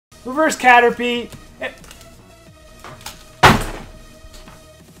Reverse Caterpie.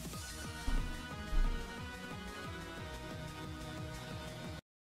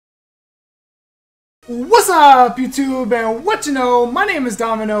 What's up, YouTube, and what you know? My name is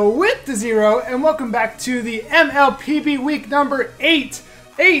Domino with the Zero, and welcome back to the MLPB week number 8.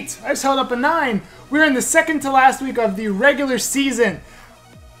 I just held up a 9. We're in the second to last week of the regular season.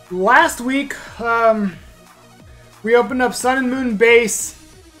 Last week, we opened up Sun and Moon Base.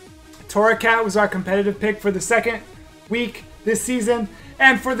 Torracat was our competitive pick for the second week this season.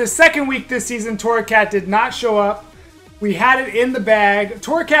 And for the second week this season, Torracat did not show up. We had it in the bag.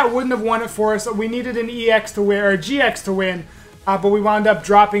 Torracat wouldn't have won it for us. We needed an EX to win, or a GX to win. But we wound up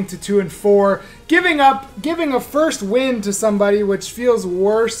dropping to 2 and 4. Giving a first win to somebody, which feels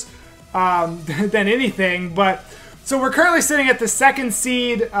worse than anything. But so we're currently sitting at the second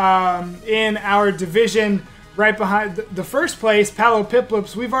seed in our division, right behind the first place, Palo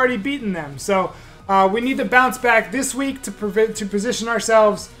Piplups. We've already beaten them. So we need to bounce back this week to position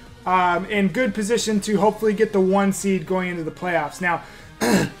ourselves in good position to hopefully get the 1 seed going into the playoffs. Now,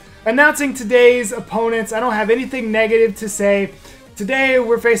 announcing today's opponents, I don't have anything negative to say. Today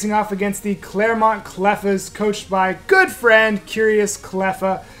we're facing off against the Claremont Cleffas, coached by good friend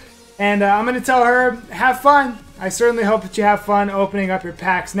CuriousCleffa. And I'm going to tell her, have fun. I certainly hope that you have fun opening up your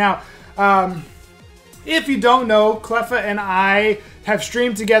packs. Now, if you don't know, Cleffa and I have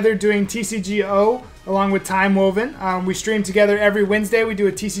streamed together doing TCGO along with Time Woven. We stream together every Wednesday. We do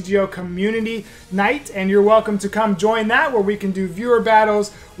a TCGO community night, and you're welcome to come join that, where we can do viewer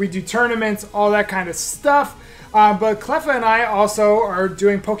battles, we do tournaments, all that kind of stuff. But Cleffa and I also are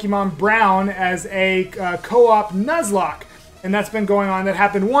doing Pokemon Brown as a co-op Nuzlocke, and that's been going on. That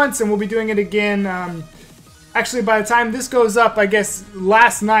happened once, and we'll be doing it again. Actually, by the time this goes up, I guess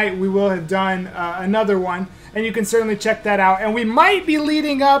last night we will have done another one, and you can certainly check that out. And we might be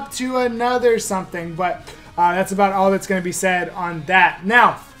leading up to another something, but that's about all that's going to be said on that.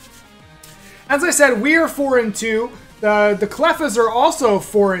 Now, as I said, we are 4 and 2. The Cleffas are also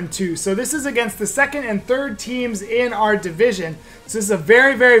 4 and 2. So this is against the second and third teams in our division. So this is a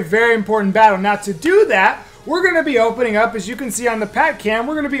very, very, very important battle. Now, to do that, we're going to be opening up, as you can see on the pack cam,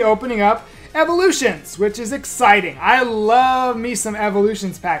 we're going to be opening up Evolutions, which is exciting. I love me some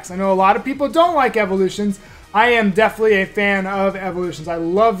Evolutions packs. I know a lot of people don't like Evolutions. I am definitely a fan of Evolutions. I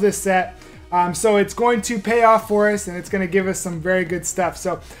love this set. So it's going to pay off for us, and it's going to give us some very good stuff.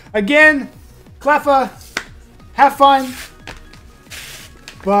 So again, Cleffa, have fun.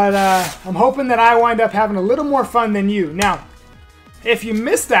 But I'm hoping that I wind up having a little more fun than you. Now, if you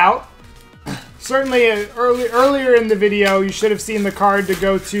missed out, certainly earlier in the video, you should have seen the card to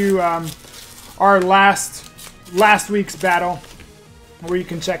go to our last week's battle, where you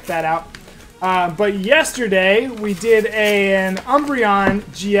can check that out. But yesterday we did an Umbreon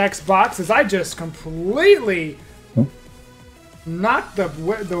GX box, as I just completely knocked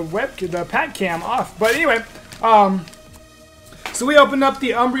the pack cam off. But anyway, so we opened up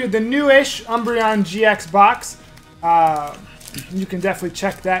the newish Umbreon GX box. You can definitely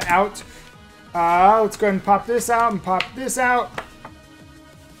check that out. Let's go ahead and pop this out and pop this out.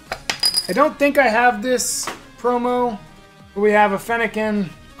 I don't think I have this promo, but we have a Fennekin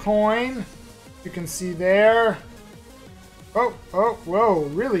coin. You can see there. Oh, whoa,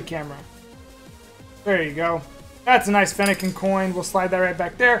 really, camera? There you go. That's a nice Fennekin coin. We'll slide that right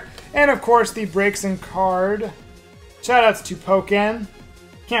back there. And of course, the Breakson card. Shoutouts to Pokken.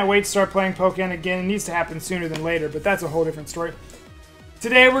 Can't wait to start playing Pokken again. It needs to happen sooner than later, but that's a whole different story.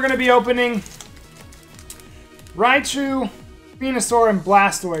 Today we're going to be opening Raichu, Venusaur, and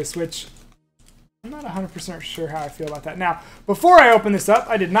Blastoise, which I'm not 100% sure how I feel about that. Now, before I open this up,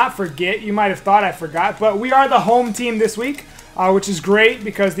 I did not forget. You might have thought I forgot, but we are the home team this week, which is great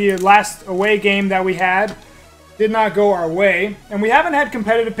because the last away game that we had did not go our way. And we haven't had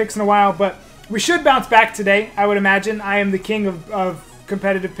competitive picks in a while, but we should bounce back today, I would imagine. I am the king of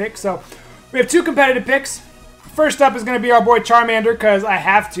competitive picks. So we have 2 competitive picks. First up is going to be our boy Charmander, because I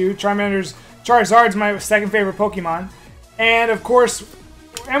have to. Charizard's my second favorite Pokemon. And of course,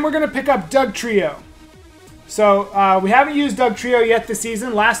 we're going to pick up Dugtrio. So we haven't used Dugtrio yet this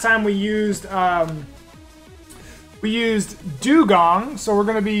season. Last time we used Dugong, so we're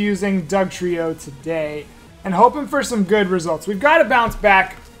going to be using Dugtrio today and hoping for some good results. We've got to bounce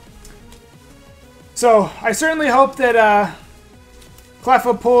back. So I certainly hope that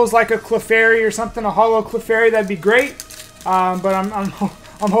Cleffa pulls like a Clefairy or something, a Holo Clefairy. That'd be great. But I'm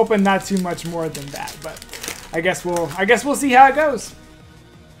hoping not too much more than that. But I guess we'll see how it goes.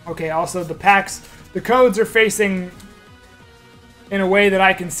 Okay. Also, the codes are facing in a way that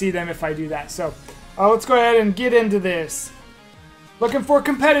I can see them if I do that. So let's go ahead and get into this. Looking for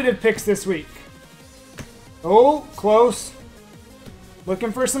competitive picks this week. Oh, close.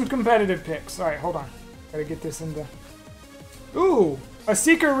 Looking for some competitive picks. All right, hold on. Gotta get this into... Ooh, a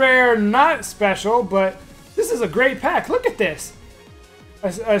secret rare, not special, but this is a great pack. Look at this.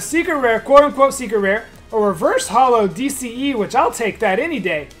 A secret rare, quote-unquote secret rare, a reverse holo DCE, which I'll take that any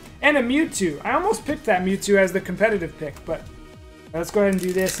day, and a Mewtwo. I almost picked that Mewtwo as the competitive pick, but let's go ahead and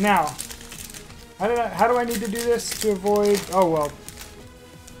do this now. How do I need to do this to avoid... Oh, well.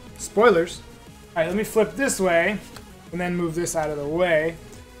 Spoilers. All right, let me flip this way, and then move this out of the way.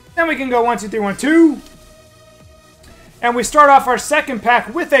 Then we can go 1, 2, 3, 1, 2. And we start off our second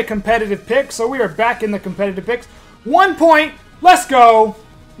pack with a competitive pick, so we are back in the competitive picks. 1 point, let's go.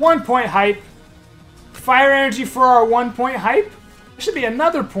 1 point hype. Fire energy for our 1 point hype. There should be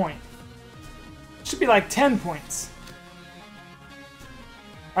another point. It should be like 10 points.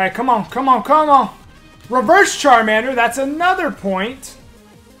 All right, come on, come on, come on. Reverse Charmander, that's another point.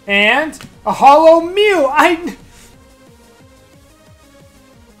 And a holo Mew.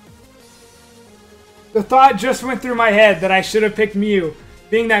 The thought just went through my head that I should have picked Mew,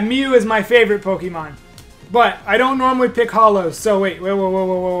 being that Mew is my favorite Pokemon. But I don't normally pick holos, so wait,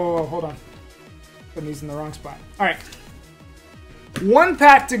 whoa, hold on. Putting these in the wrong spot. All right. 1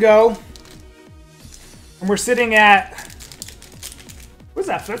 pack to go. And we're sitting at... What's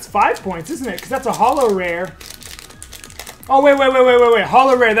that? That's 5 points, isn't it? Because that's a holo rare. Oh, wait.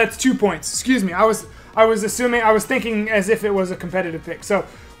 Holo rare, that's 2 points. Excuse me. I was thinking as if it was a competitive pick. So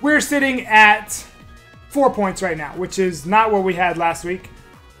we're sitting at 4 points right now, which is not what we had last week.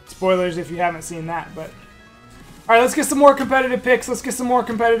 Spoilers if you haven't seen that, but... All right, let's get some more competitive picks.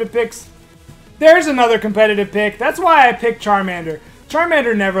 There's another competitive pick. That's why I picked Charmander.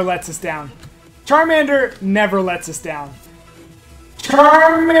 Charmander never lets us down. Charmander never lets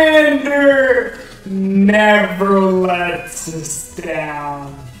us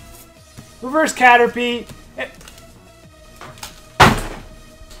down. Reverse Caterpie.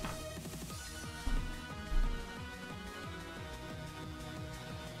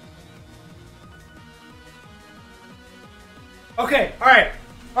 Okay, all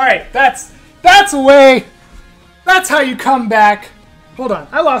right. That's a way. That's how you come back. Hold on,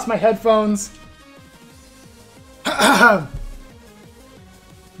 I lost my headphones.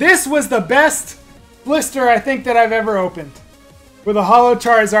 This was the best blister I think that I've ever opened, with a holo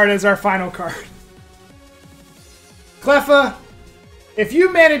Charizard as our final card. Cleffa, if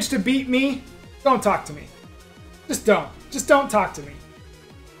you manage to beat me, don't talk to me. Just don't talk to me.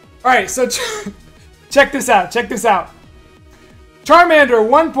 All right, so check this out. Charmander,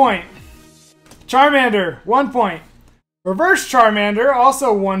 1 point. Charmander, 1 point. Reverse Charmander,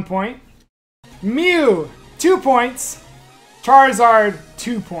 also 1 point. Mew, 2 points. Charizard,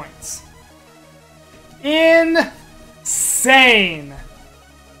 2 points. Insane.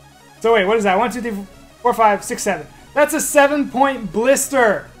 So wait, what is that? 1, 2, 3, 4, 5, 6, 7. That's a 7-point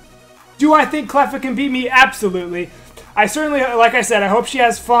blister. Do I think Cleffa can beat me? Absolutely. I certainly, like I said, I hope she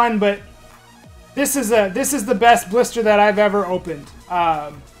has fun, but this is the best blister that I've ever opened.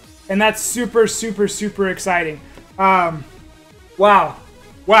 And that's super exciting. Wow.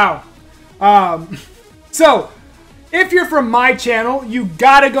 So, if you're from my channel, you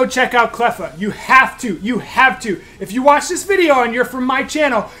gotta go check out Cleffa. You have to. If you watch this video and you're from my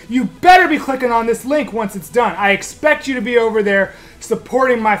channel, you better be clicking on this link once it's done. I expect you to be over there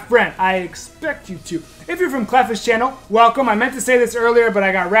supporting my friend. I expect you to. If you're from Cleffa's channel, welcome. I meant to say this earlier, but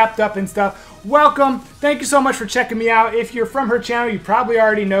I got wrapped up and stuff. Welcome. Thank you so much for checking me out. If you're from her channel, you probably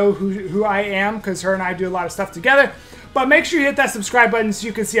already know who I am, because her and I do a lot of stuff together. But make sure you hit that subscribe button so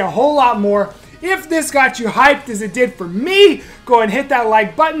you can see a whole lot more. If this got you hyped as it did for me, go and hit that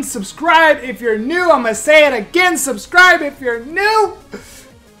like button. Subscribe if you're new. I'm going to say it again. Subscribe if you're new.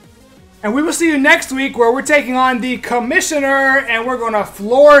 And we will see you next week, where we're taking on the Commissioner, and we're going to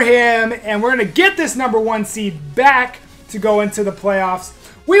floor him, and we're going to get this #1 seed back to go into the playoffs.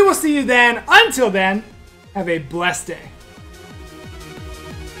 We will see you then. Until then, have a blessed day.